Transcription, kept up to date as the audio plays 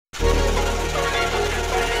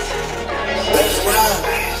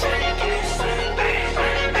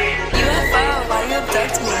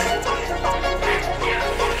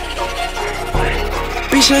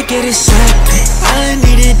Bitch, I get it slapping, all I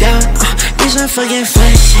need is dog. Bitch, I'm fucking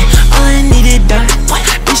flexing, all I need is dog.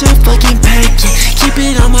 Bitch, I'm fucking packing, keep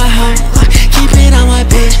it on my heart, keep it on my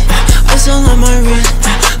bitch. What's all on my wrist,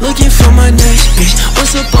 looking for my next bitch.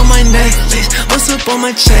 What's up on my necklace, what's up on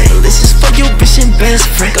my checklist? Just fuck your bitch and best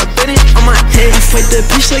friend, got bet it on my head. I fight the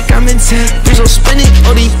bitch like I'm in tech, bitch, I'm spending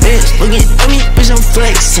all these bands. Looking at me, bitch, I'm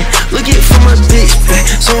flexing, looking for my bitch back.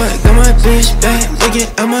 So I got my bitch back, looking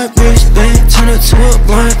at my wrist band. Turn up to a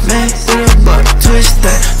blind man, get a block, twist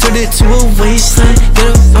that, turn it to a wasteland.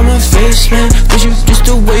 Get up on my face, man, bitch, you just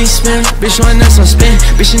a waste, man. Bitch, on that I spin,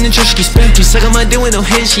 bitch in the church, she spin. She suck on my dick with no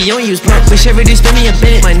hit, she only use pump. Bitch, every day spend me a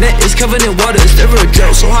bit. My net is covered in water, it's never a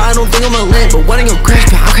joke. So high, I don't think I'm a land, but why don't you crash?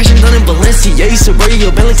 But I'm crashing down in Valencia. Yeah, used to worry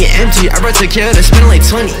your bed looking empty. I brought to care, I spent like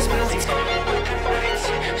 20.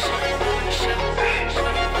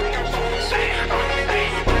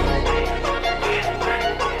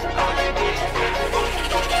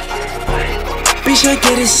 Bitch, I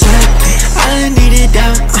get it slapping, all I need is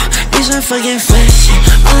dog. Bitch, I'm fucking flexing,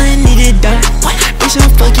 all I need is dog. Bitch,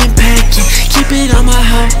 I'm fucking packing, keep it on my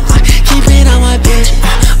heart, keep it on my bitch.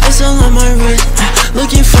 What's all on my wrist,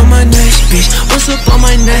 looking for my next bitch. What's up on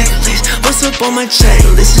my necklace, what's up on my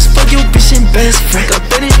checklist? Just fuck your bitch and best friend, got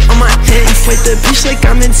bet it on my head. I fight the bitch like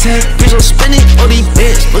I'm in tech, bitch, I'm spending all these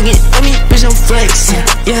bands. Looking at me, bitch, I'm flexing,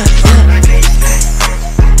 yeah.